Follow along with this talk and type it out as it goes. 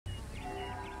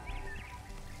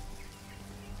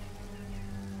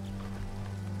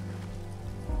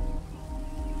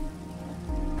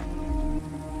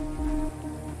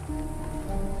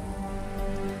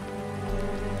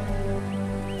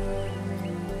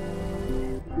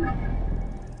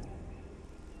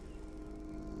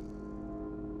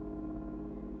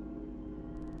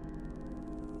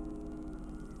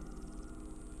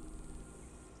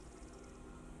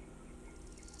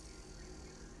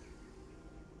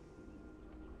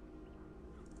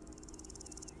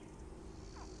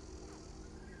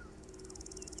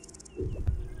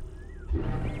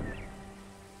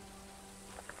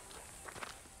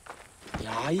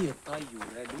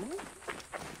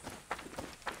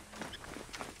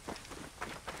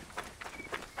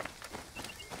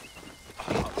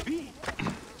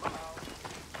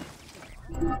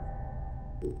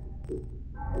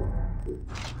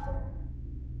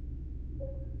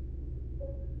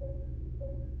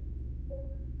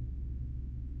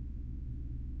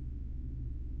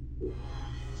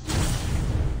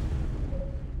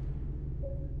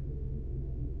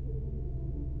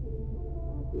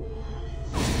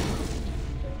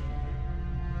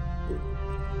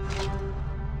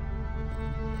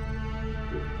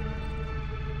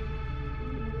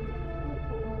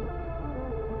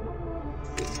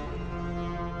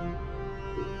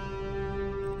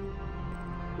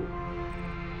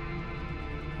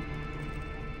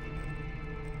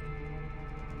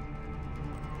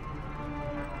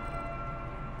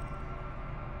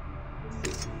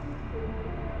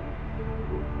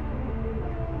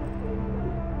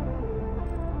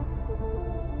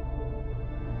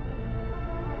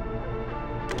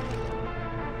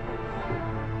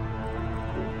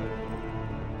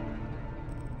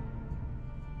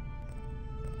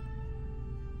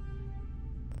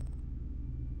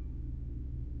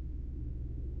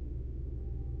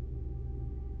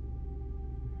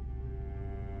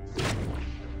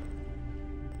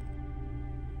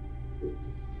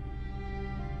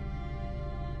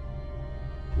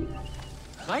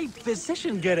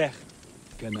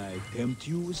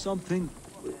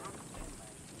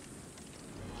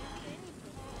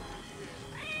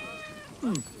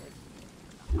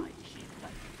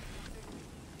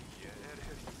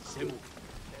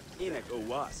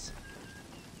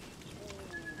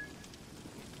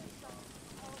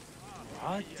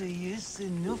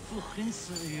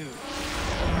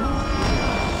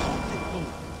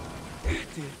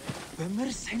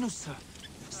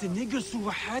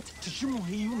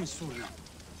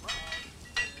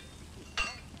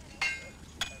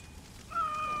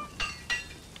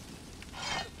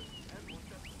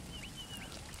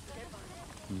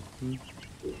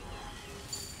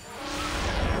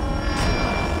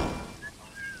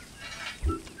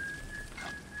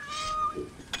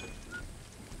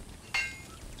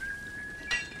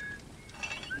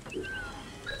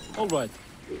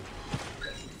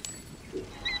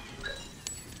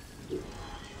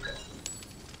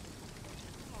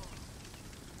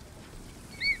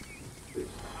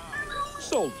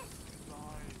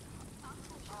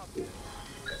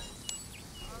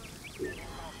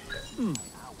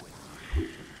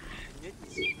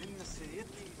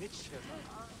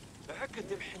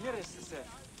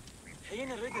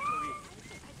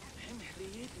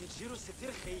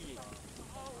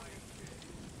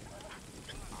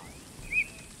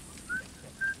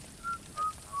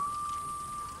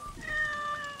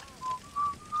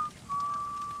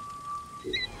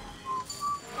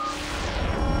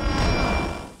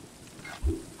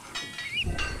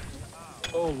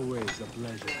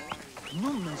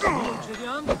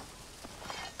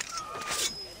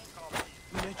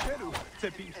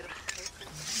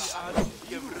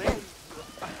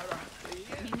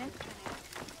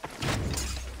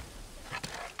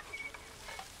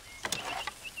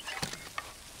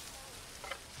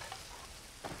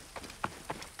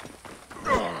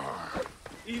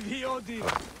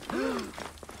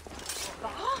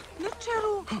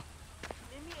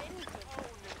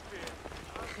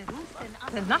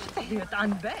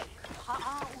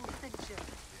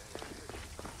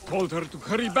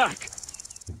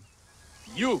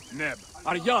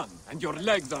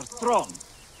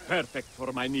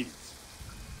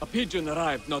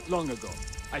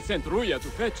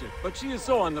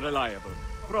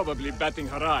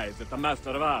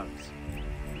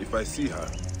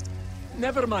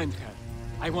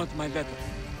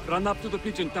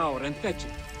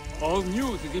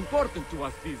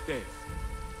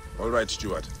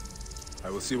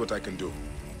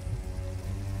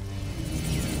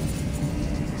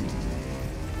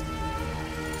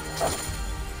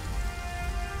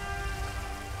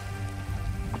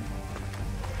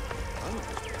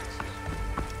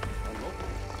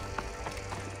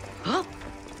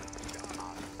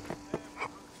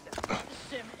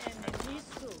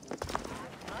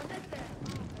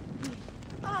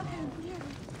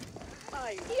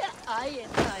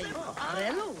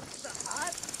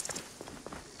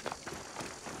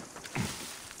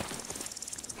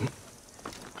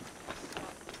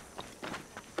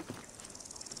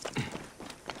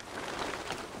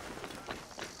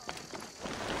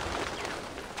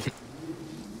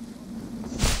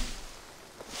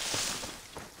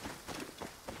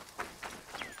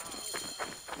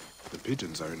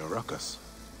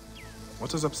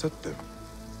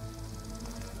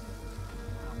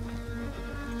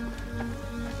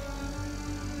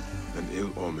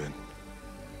Ill omen.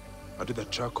 How did that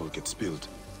charcoal get spilled?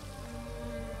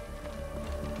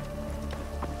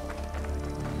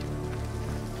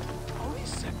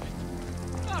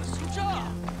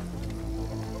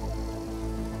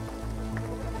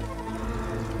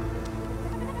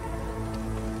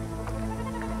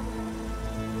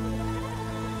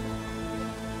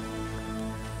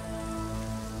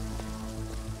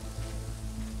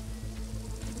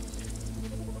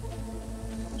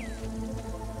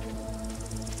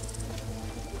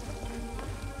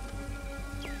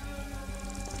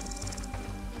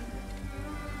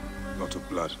 Lot of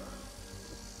blood.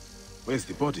 Where's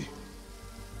the body?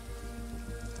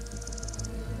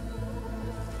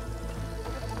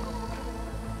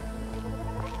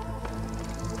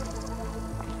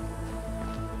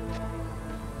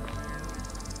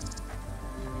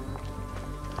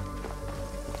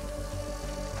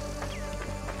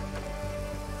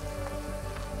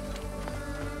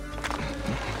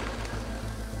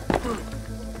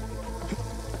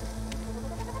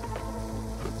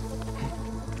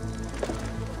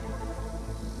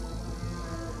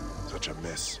 Such a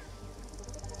mess.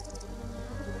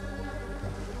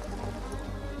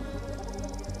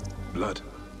 Blood.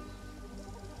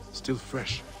 Still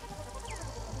fresh.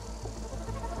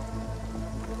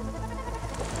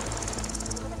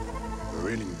 The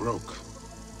railing broke,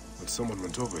 but someone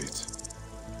went over it.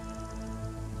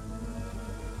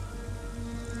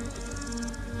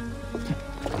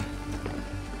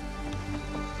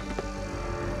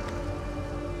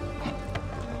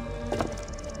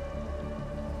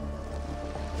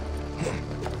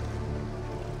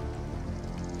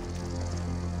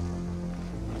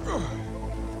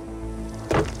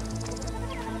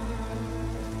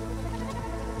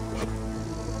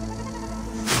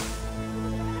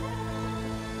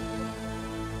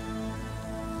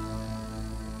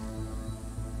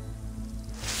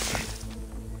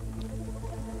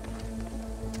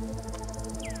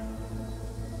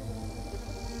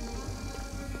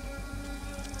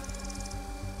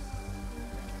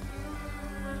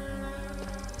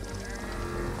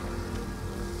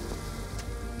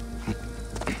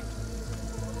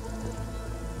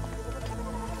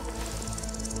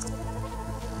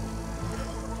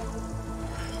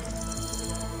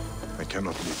 I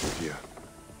cannot leave you here.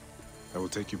 I will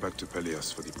take you back to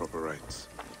Pelias for the proper rites.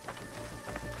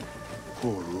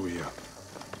 Poor Ruya.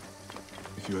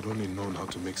 If you had only known how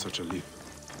to make such a leap.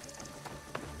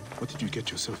 What did you get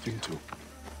yourself into?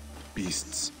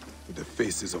 Beasts with the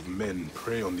faces of men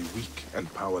prey on the weak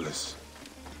and powerless.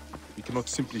 We cannot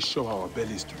simply show our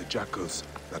bellies to the jackals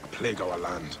that plague our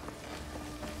land.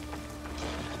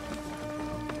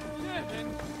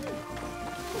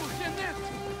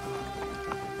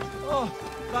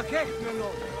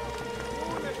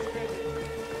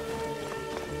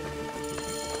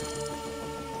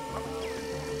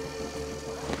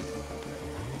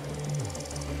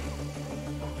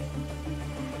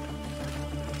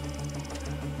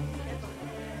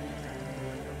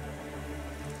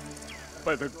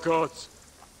 By the gods!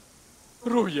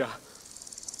 Ruya!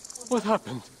 What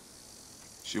happened?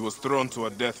 She was thrown to her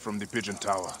death from the Pigeon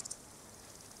Tower.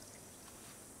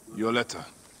 Your letter.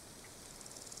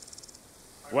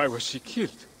 Why was she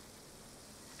killed?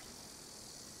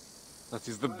 That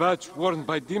is the badge worn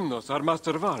by Dimnos, our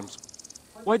master of arms.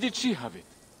 Why did she have it?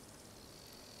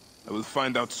 I will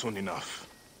find out soon enough.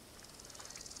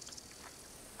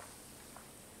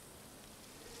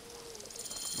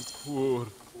 Poor,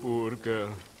 poor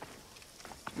girl.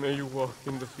 May you walk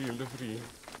in the field of Rhyn.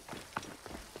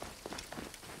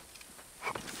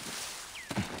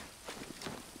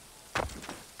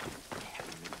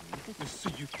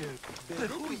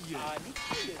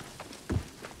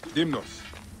 Dimnos,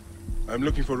 I'm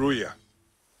looking for Ruya.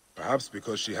 Perhaps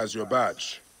because she has your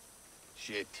badge.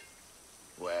 Shit.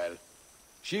 Well,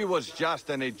 she was just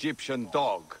an Egyptian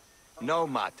dog. No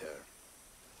matter.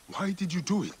 Why did you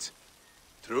do it?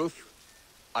 Truth?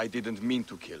 I didn't mean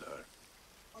to kill her.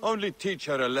 Only teach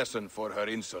her a lesson for her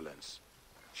insolence.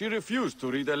 She refused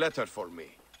to read a letter for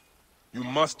me. You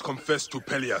must confess to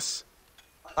Pelias.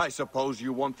 I suppose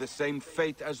you want the same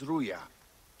fate as Ruya.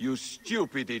 You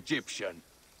stupid Egyptian.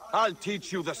 I'll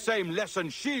teach you the same lesson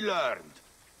she learned.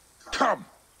 Come!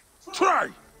 Try!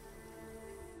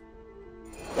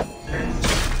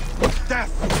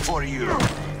 Death for you!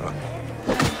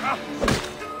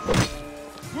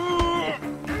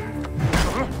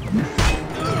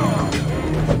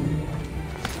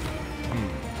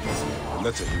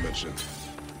 Letter you mentioned.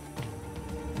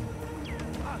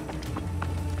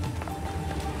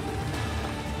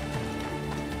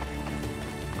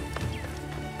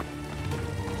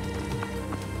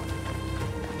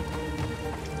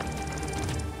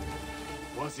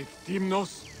 Was it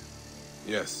Dimnos?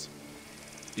 Yes.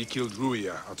 He killed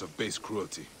Ruia out of base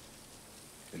cruelty.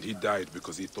 And he died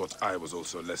because he thought I was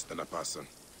also less than a person.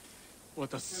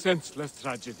 What a senseless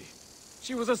tragedy.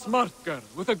 She was a smart girl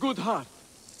with a good heart.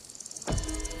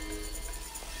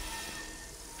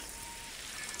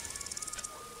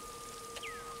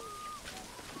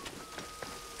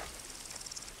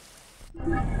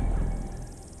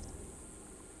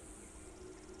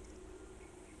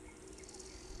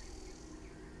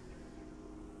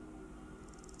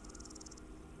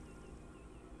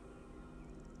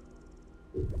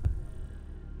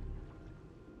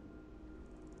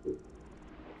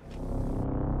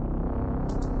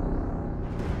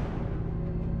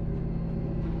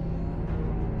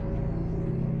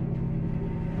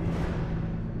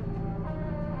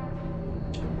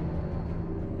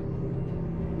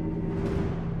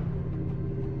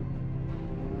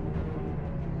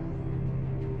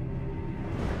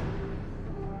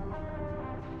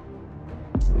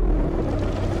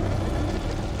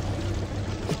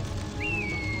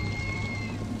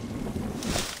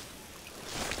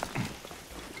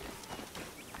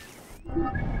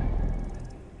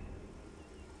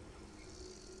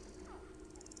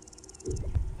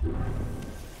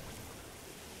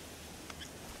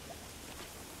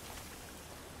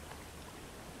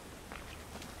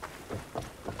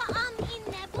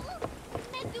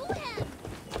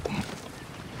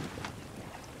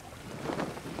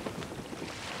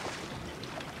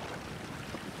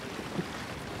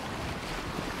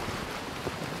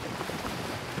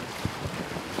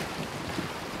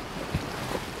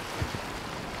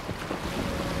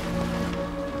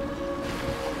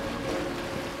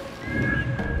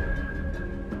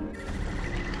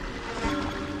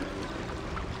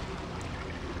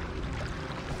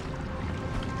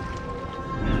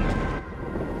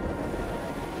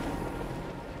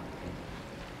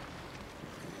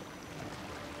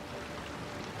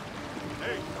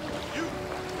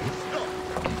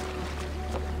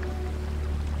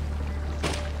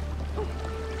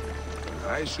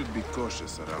 I should be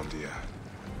cautious around here.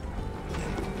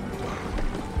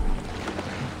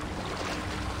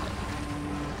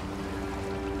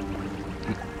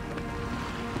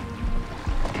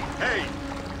 Hey!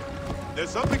 There's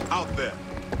something out there.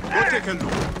 Go take a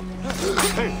look.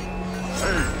 Hey!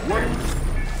 Hey, what?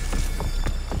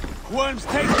 Worms,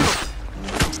 take you!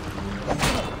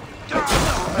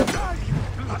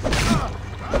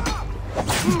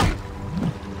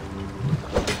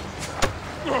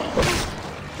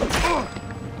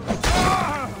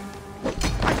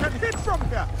 I can hit from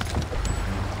here!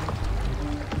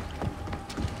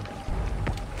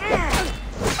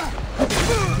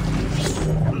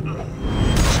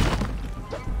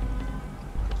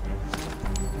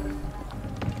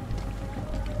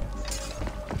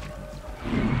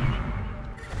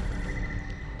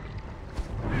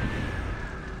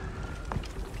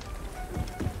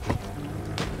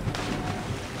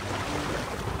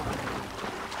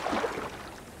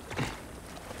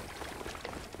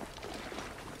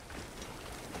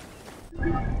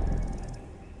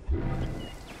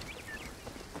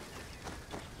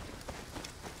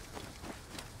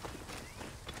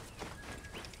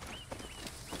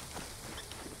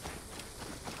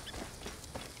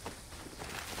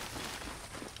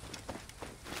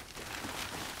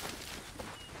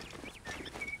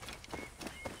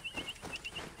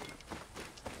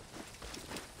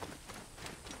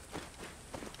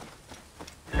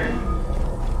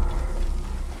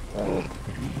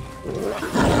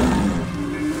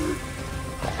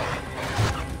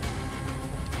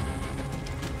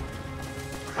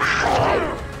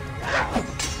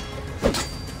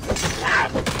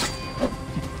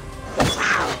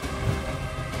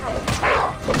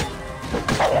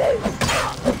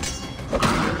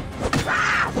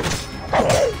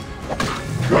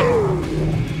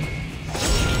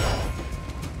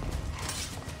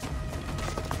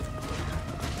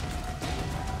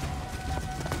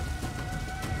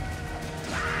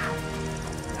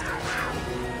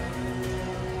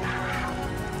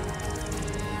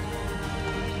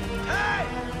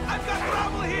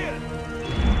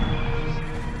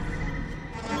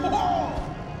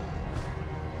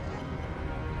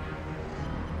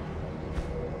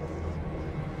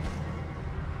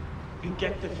 You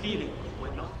get the feeling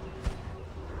we're not.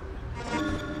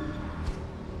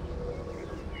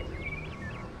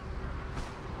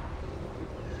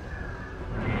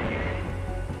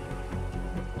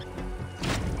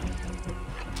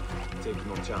 Take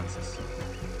no chances.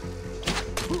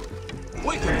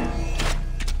 Wait a minute!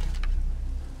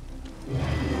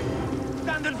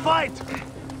 Stand and fight!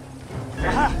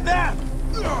 Aha, there!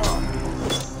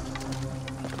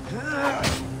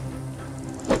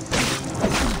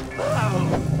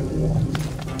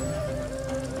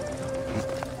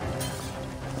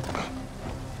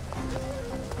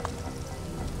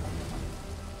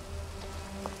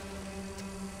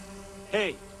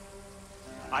 Hey,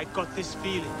 I got this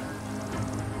feeling.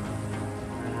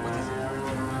 What is it?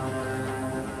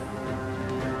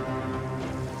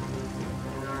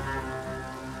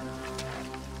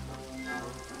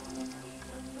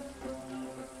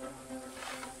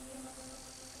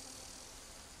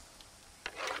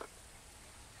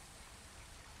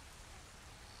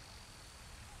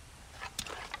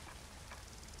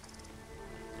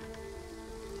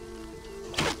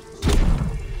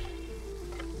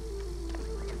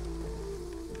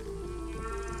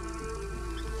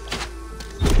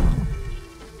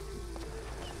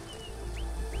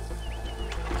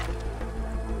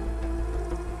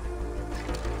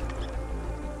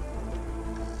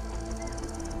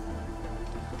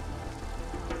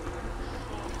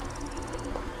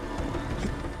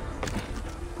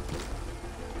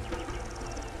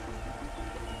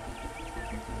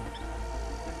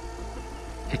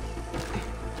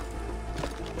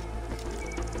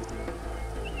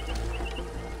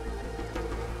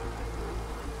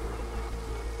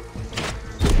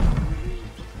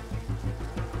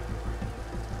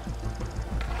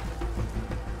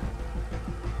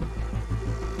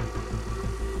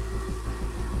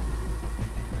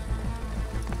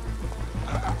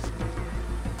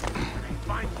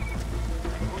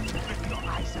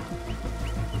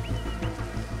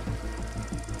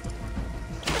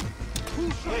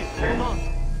 Wait, hold on.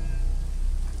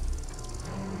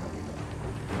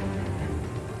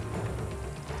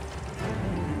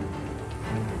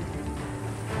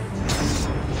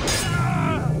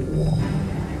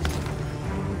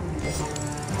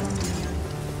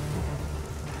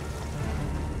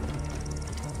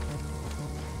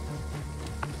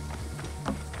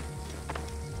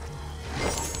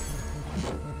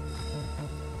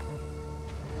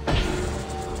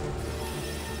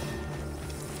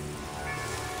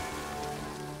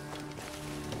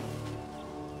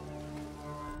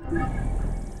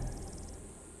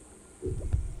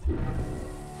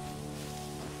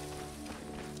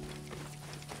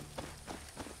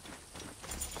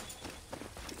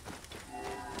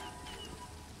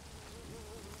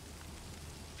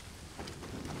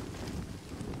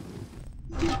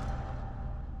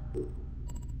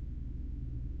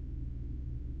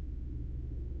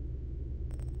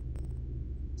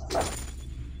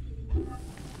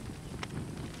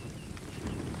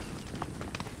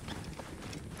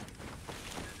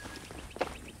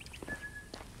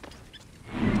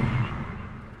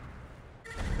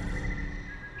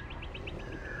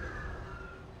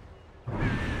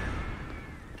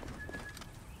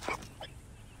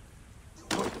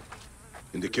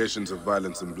 Indications of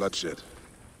violence and bloodshed.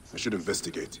 I should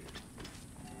investigate.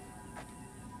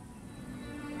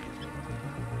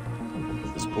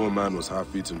 This poor man was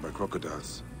half-eaten by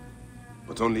crocodiles,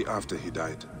 but only after he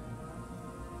died.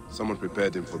 Someone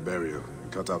prepared him for burial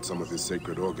and cut out some of his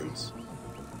sacred organs.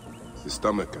 His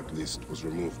stomach, at least, was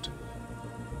removed.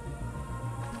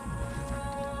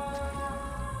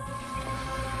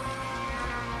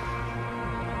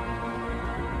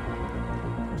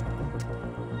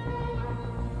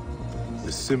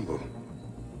 This symbol,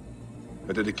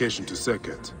 a dedication to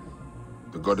Serket,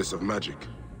 the goddess of magic,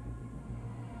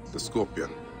 the scorpion.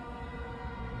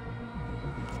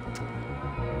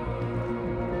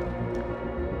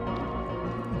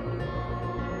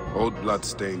 Old blood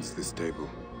stains this table.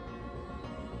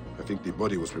 I think the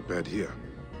body was prepared here,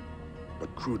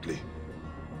 but crudely.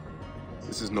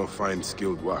 This is no fine,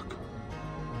 skilled work.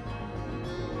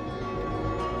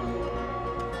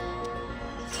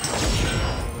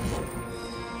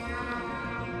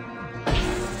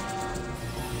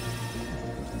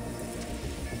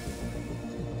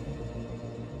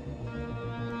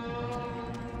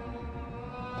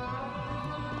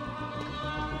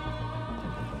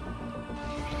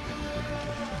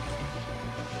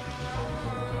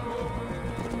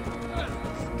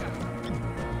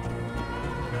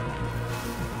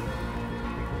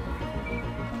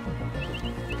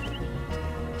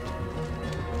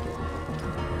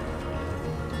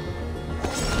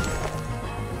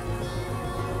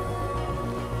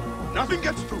 Nothing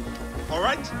gets through, all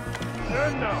right?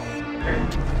 Turn now.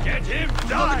 Get him!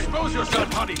 Don't expose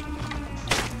yourself, honey!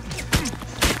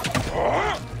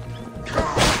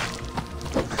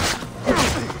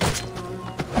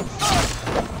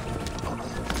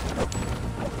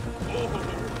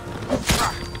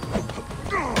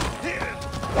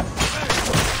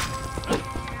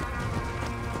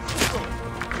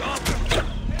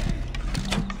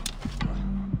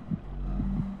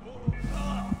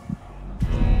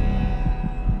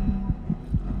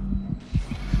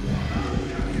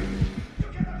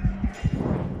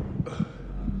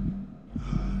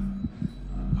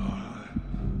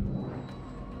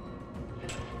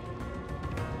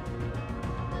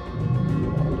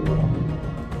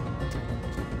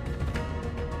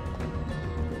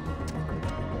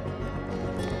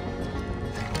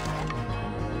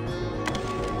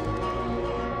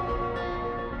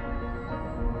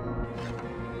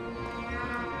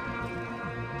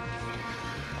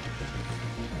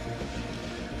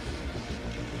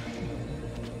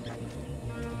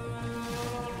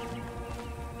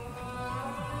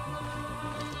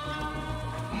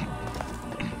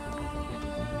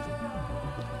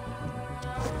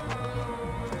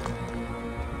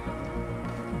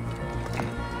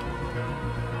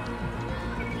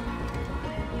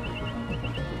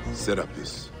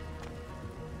 Serapis,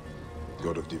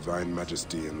 God of divine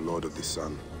majesty and Lord of the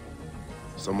sun.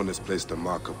 Someone has placed a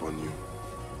mark upon you.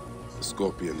 The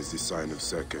scorpion is the sign of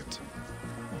Serket.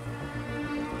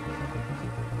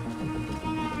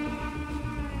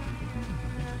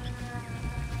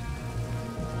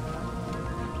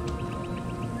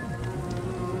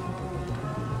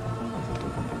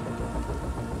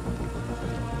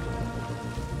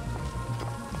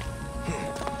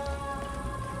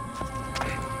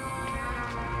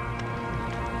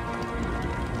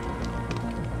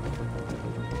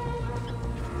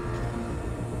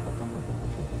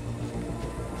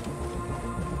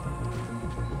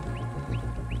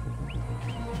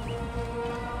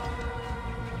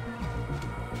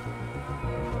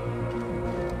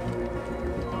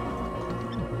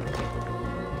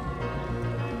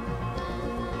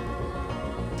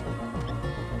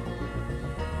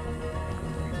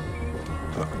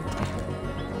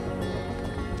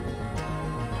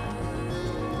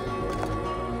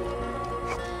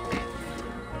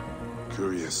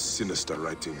 Curious, sinister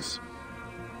writings.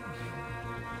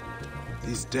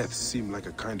 These deaths seem like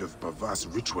a kind of perverse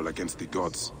ritual against the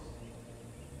gods.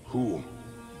 Who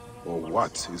or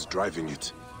what is driving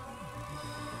it?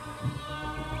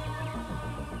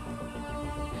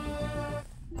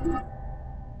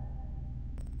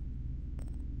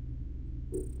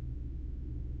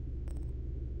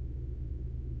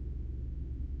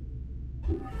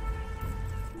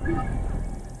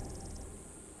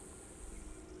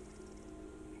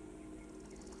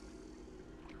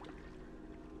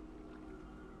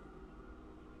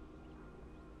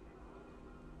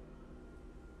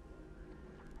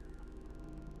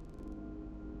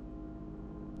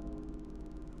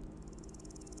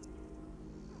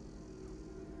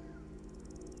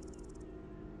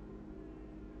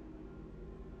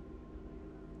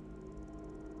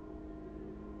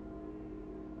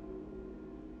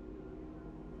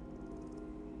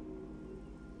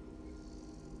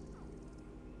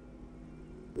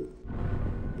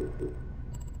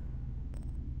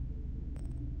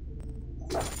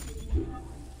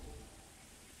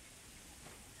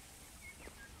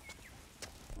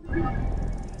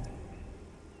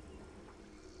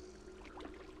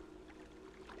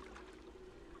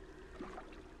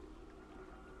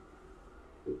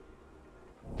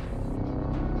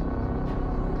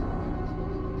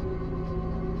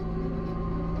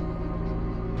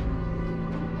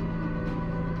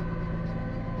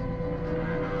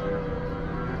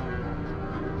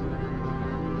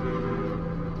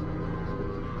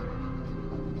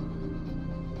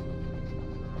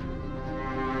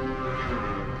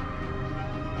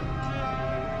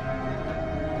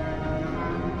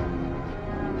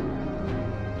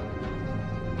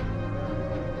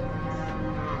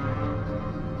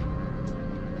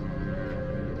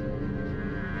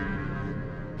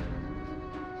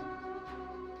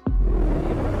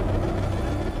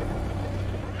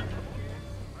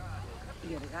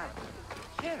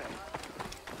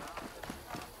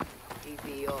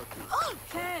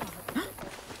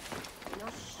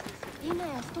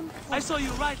 I saw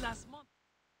you right last month.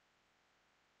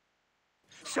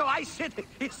 So I said,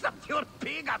 it's not your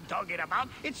pig I'm talking about,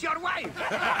 it's your wife.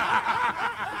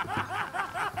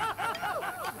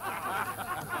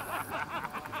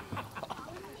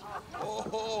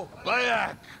 Oh,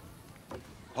 Bayek!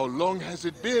 How long has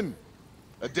it been?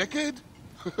 A decade?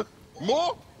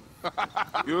 More?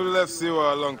 You left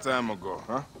Siwa a long time ago,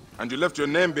 huh? And you left your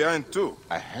name behind, too.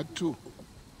 I had to.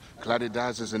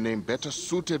 Claridaz is a name better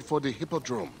suited for the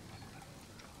Hippodrome.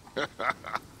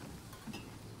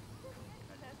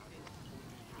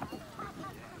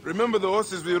 Remember the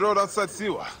horses we rode outside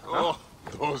Siwa? Oh,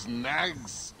 those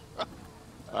nags.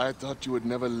 I thought you would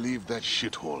never leave that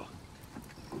shithole.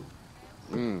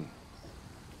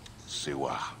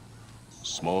 Siwa.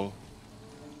 Small,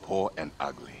 poor, and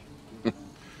ugly.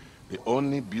 The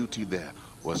only beauty there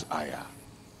was Aya.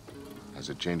 Has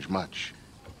it changed much?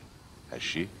 Has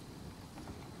she?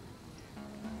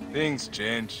 Things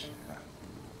change.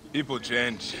 People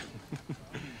change.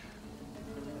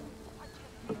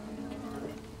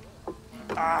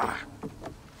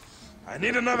 I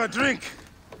need another drink.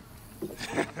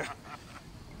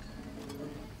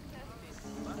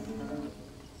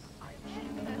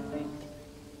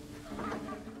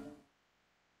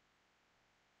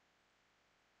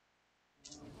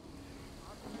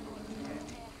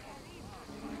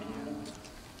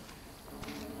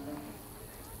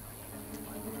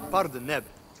 Pardon, Neb.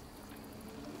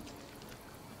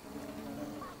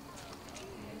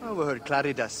 I overheard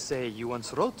Claridas say you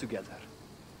once rode together.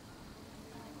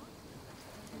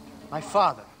 My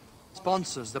father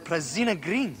sponsors the Presina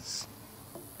Greens.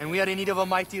 and we are in need of a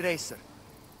mighty racer.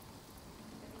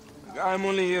 I'm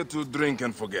only here to drink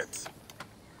and forget.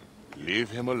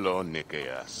 Leave him alone,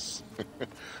 Nikias.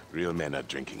 Real men are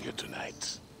drinking here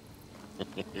tonight.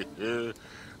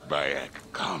 Bayek,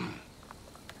 come.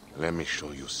 Let me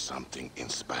show you something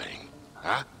inspiring,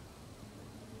 huh?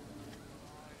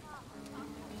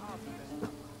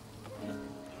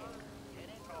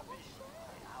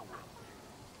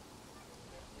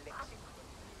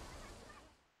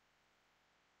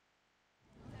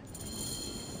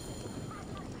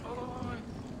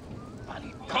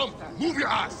 Come, move your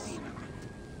ass!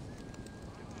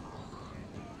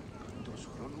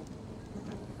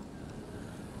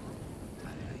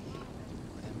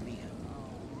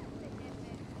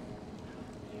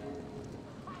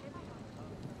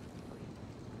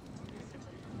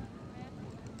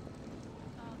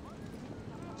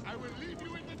 I will leave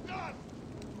you in the dust!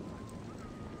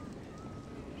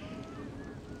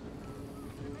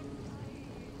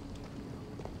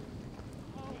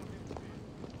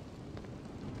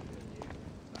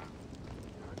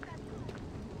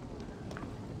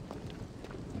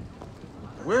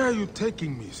 Where are you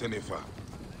taking me, Senefa?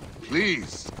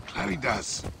 Please,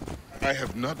 Claridas. I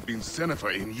have not been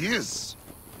Senefa in years.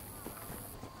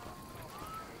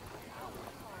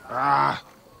 Ah,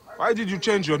 why did you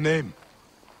change your name?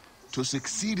 To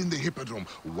succeed in the Hippodrome,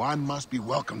 one must be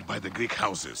welcomed by the Greek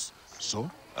houses. So,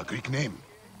 a Greek name.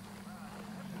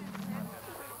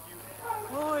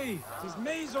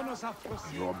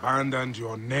 You abandoned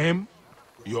your name?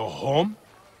 Your home?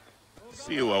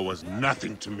 Siwa was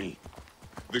nothing to me.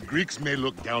 The Greeks may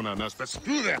look down on us, but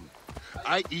screw them!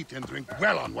 I eat and drink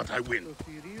well on what I win.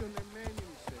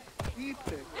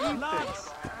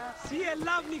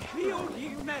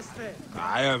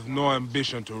 I have no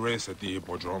ambition to race at the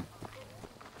Hippodrome.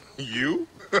 You?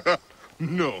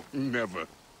 No, never.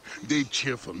 They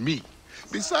cheer for me.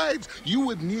 Besides, you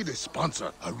would need a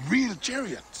sponsor, a real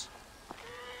chariot.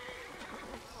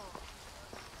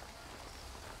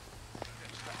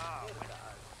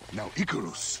 Now,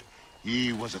 Icarus,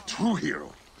 he was a true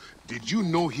hero. Did you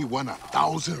know he won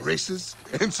 1,000 races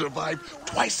and survived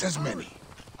twice as many?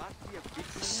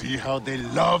 See how they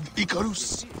loved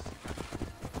Icarus?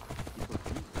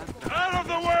 Out of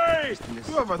the way!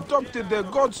 You have adopted their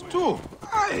gods too.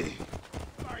 Aye.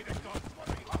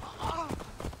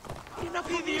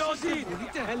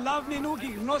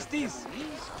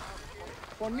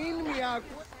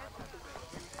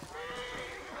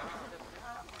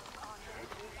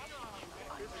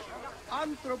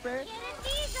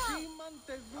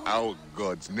 Our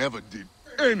gods never did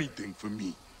anything for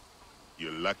me.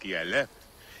 You're lucky I left.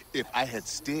 If I had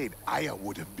stayed, Aya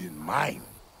would have been mine.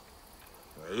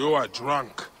 You are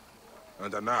drunk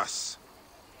and an ass.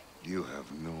 You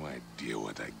have no idea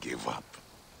what I gave up.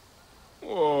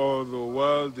 Oh, the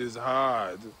world is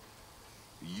hard.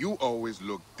 You always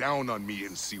looked down on me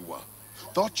in Siwa.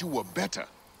 Thought you were better.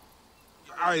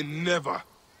 I never.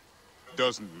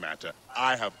 Doesn't matter.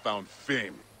 I have found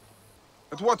fame.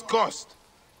 At what cost?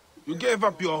 You gave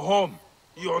up your home,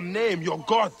 your name, your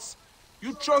gods.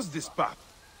 You chose this path.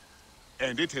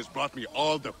 And it has brought me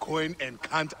all the coin and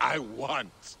cant I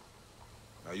want.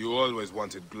 Now, you always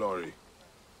wanted glory.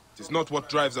 It is not what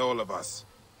drives all of us.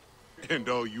 And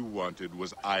all you wanted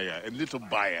was Aya and little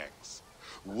Bayaks.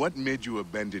 What made you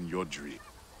abandon your dream?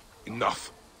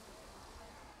 Enough.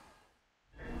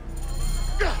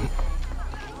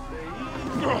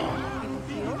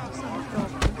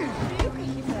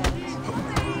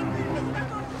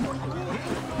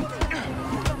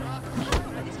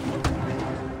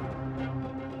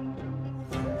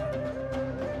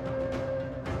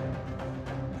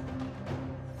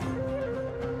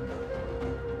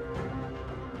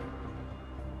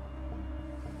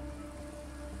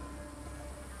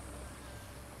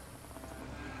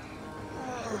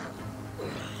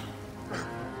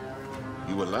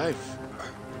 You alive?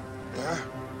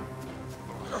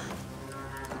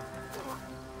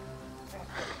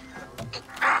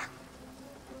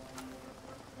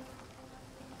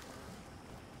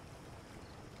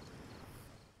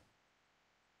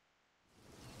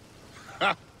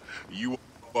 You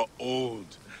are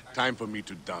old. Time for me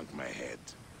to dunk my head.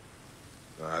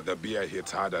 The beer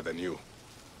hits harder than you.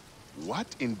 What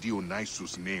in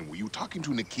Dionysus' name were you talking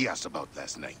to Nikias about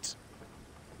last night?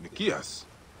 Nikias?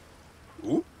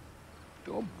 Who?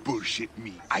 Don't bullshit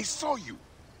me. I saw you.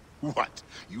 What?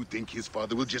 You think his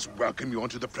father will just welcome you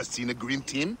onto the Prasina Green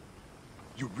team?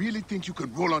 You really think you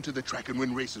can roll onto the track and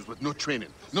win races with no training,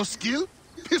 no skill?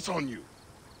 Piss on you.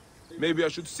 Maybe I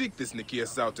should seek this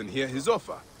Nikias out and hear his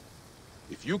offer.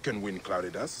 If you can win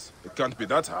Claridas, it can't be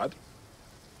that hard.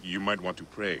 You might want to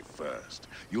pray first.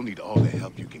 You'll need all the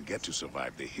help you can get to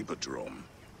survive the Hippodrome.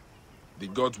 The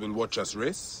gods will watch us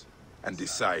race and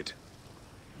decide.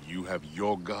 You have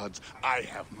your gods, I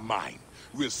have mine.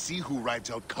 We'll see who rides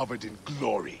out covered in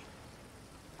glory.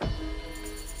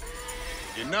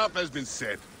 Enough has been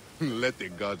said. Let the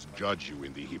gods judge you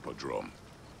in the Hippodrome.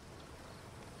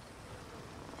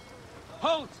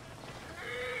 Halt!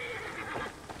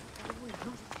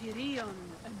 Tyrion,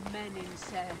 a man in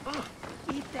said.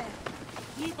 Ite!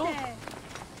 Ite!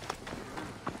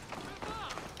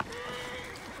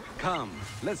 Come,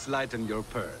 let's lighten your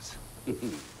purse.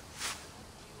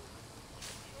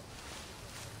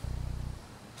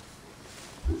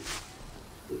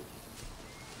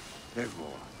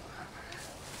 Εγώ.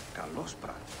 Καλός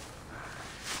πράγμα.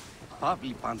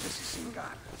 Παύλοι πάντες η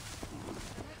συγκάρ.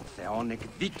 Θεόν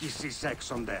εκδίκησης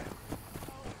έξονται.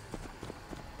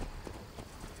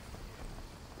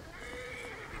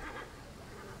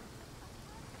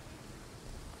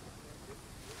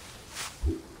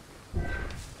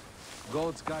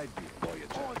 Gods guide you,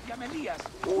 Voyager. Ο διαμελίας.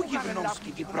 Πού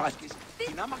γυμνώσκει την πρόσκης.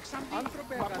 Την άμαξαν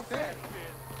άνθρωποι που αποφέρει.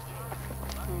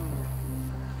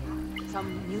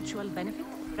 Some mutual benefit,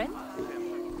 friend?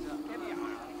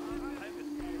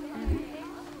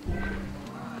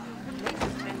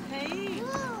 Hey!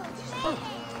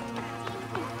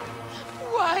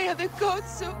 Why are the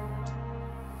gods so...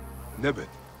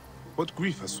 Nebet, what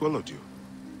grief has swallowed you?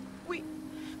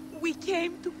 We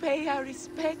came to pay our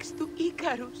respects to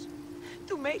Icarus,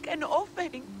 to make an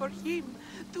offering for him,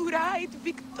 to ride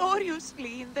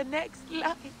victoriously in the next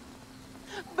life.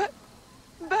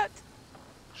 But...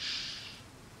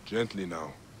 Gently now.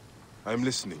 I'm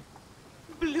listening.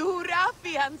 Blue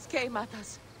ruffians came at us.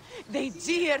 They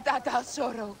jeered at our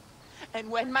sorrow. And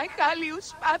when Michaelius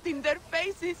spat in their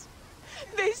faces,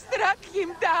 they struck him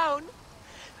down.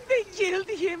 They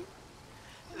killed him.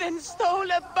 Then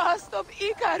stole a bust of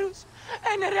Icarus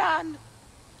and ran.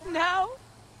 Now,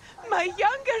 my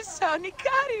younger son,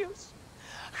 Icarius,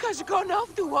 has gone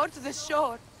off towards the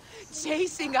shore,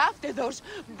 chasing after those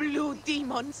blue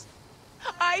demons.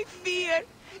 I fear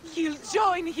he'll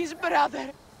join his brother.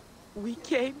 We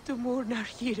came to mourn our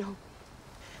hero,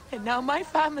 and now my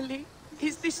family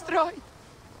is destroyed.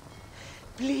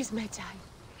 Please, Medjay,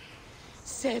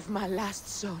 save my last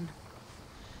son.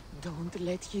 Don't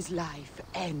let his life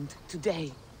end today.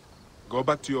 Go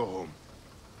back to your home.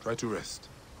 Try to rest.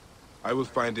 I will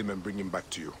find him and bring him back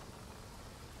to you.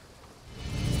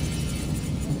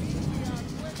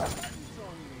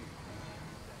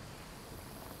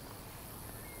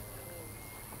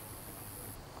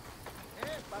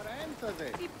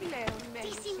 Τι πλέον,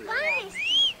 Τι συμβάνει!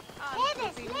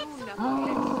 Έδες,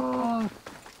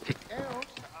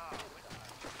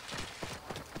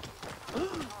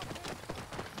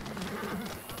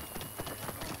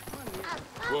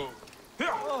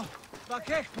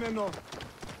 Βακέχμενο!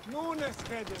 Νούνες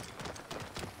χέδε!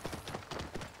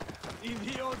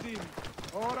 Ιδιότην!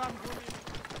 Ώραν πολύ!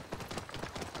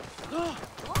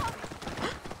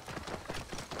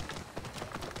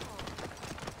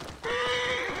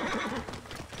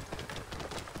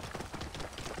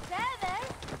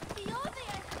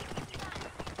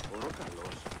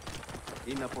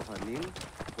 Είναι αποφανήν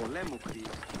πολέμου κρίση.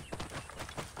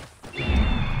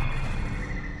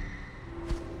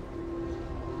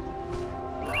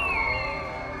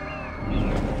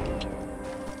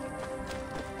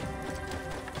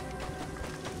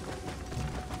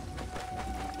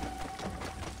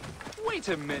 Wait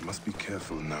a minute. Must be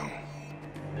careful now.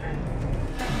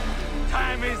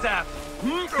 Time is up!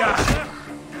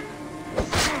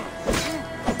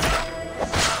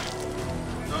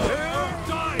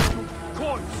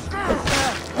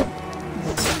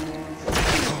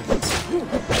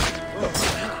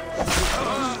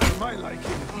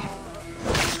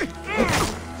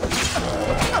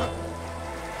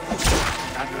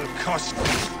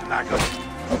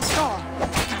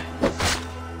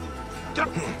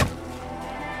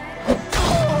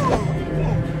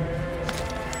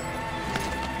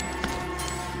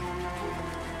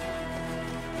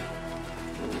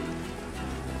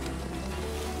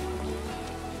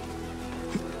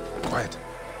 Quiet.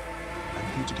 I'm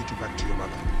here to get you back to your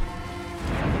mother.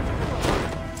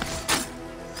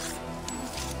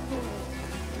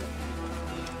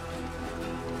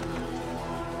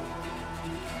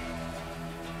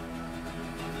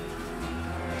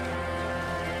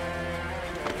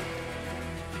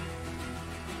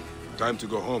 Time to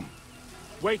go home.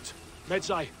 Wait,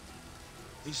 Medjay.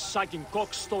 These sagging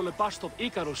cocks stole a bust of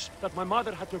Icarus that my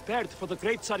mother had prepared for the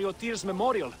great charioteer's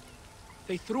memorial.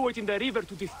 They threw it in the river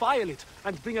to defile it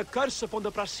and bring a curse upon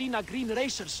the Prasina Green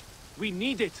Racers. We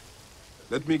need it.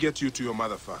 Let me get you to your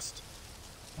mother first.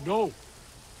 No.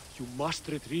 You must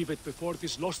retrieve it before it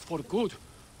is lost for good,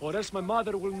 or else my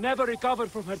mother will never recover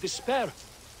from her despair.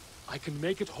 I can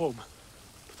make it home,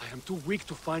 but I am too weak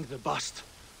to find the bust.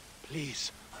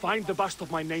 Please, find the bust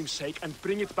of my namesake and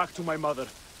bring it back to my mother.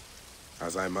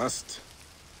 As I must.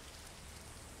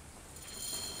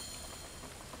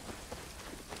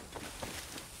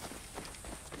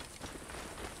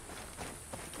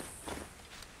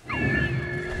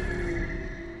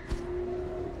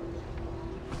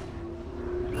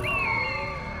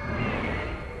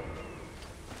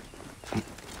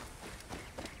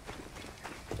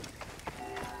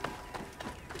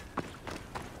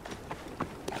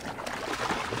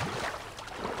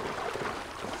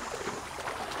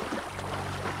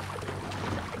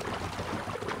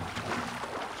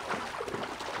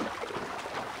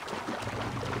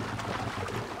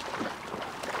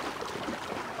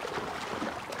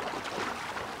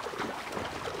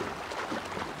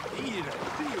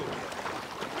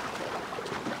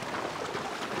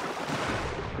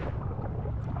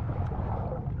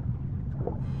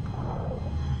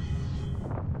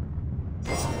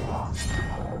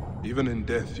 Even in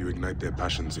death, you ignite their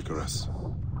passions, Icarus.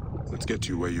 Let's get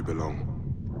you where you belong.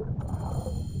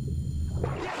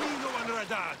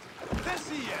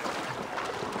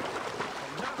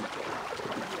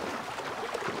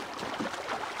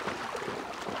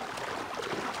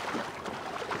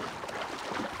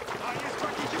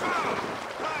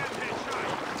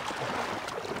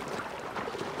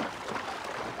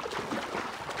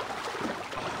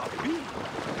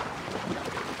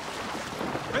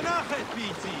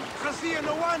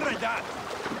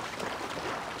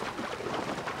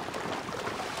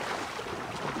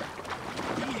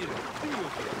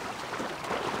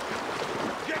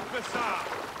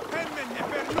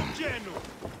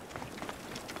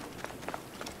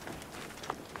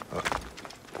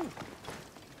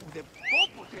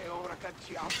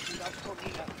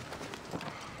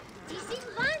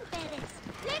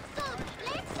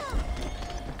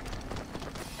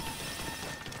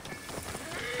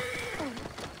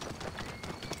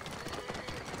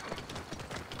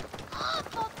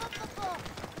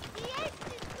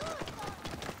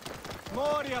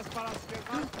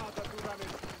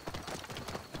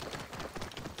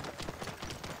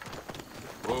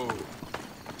 Whoa.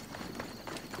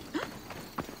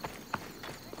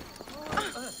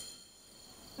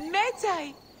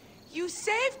 Medai, you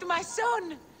saved my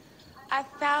son.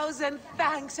 1,000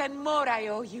 thanks and more I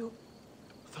owe you.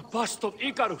 The bust of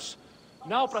Icarus!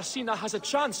 Now Prasina has a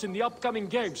chance in the upcoming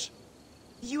games.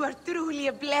 You are truly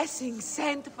a blessing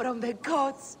sent from the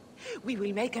gods. We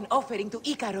will make an offering to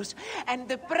Icarus and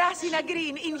the Prasina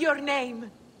Green in your name.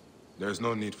 There is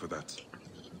no need for that.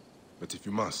 But if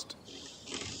you must,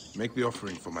 make the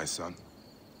offering for my son.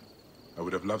 I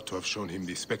would have loved to have shown him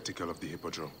the spectacle of the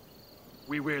Hippodrome.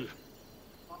 We will.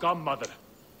 Come, mother.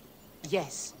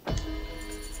 Yes.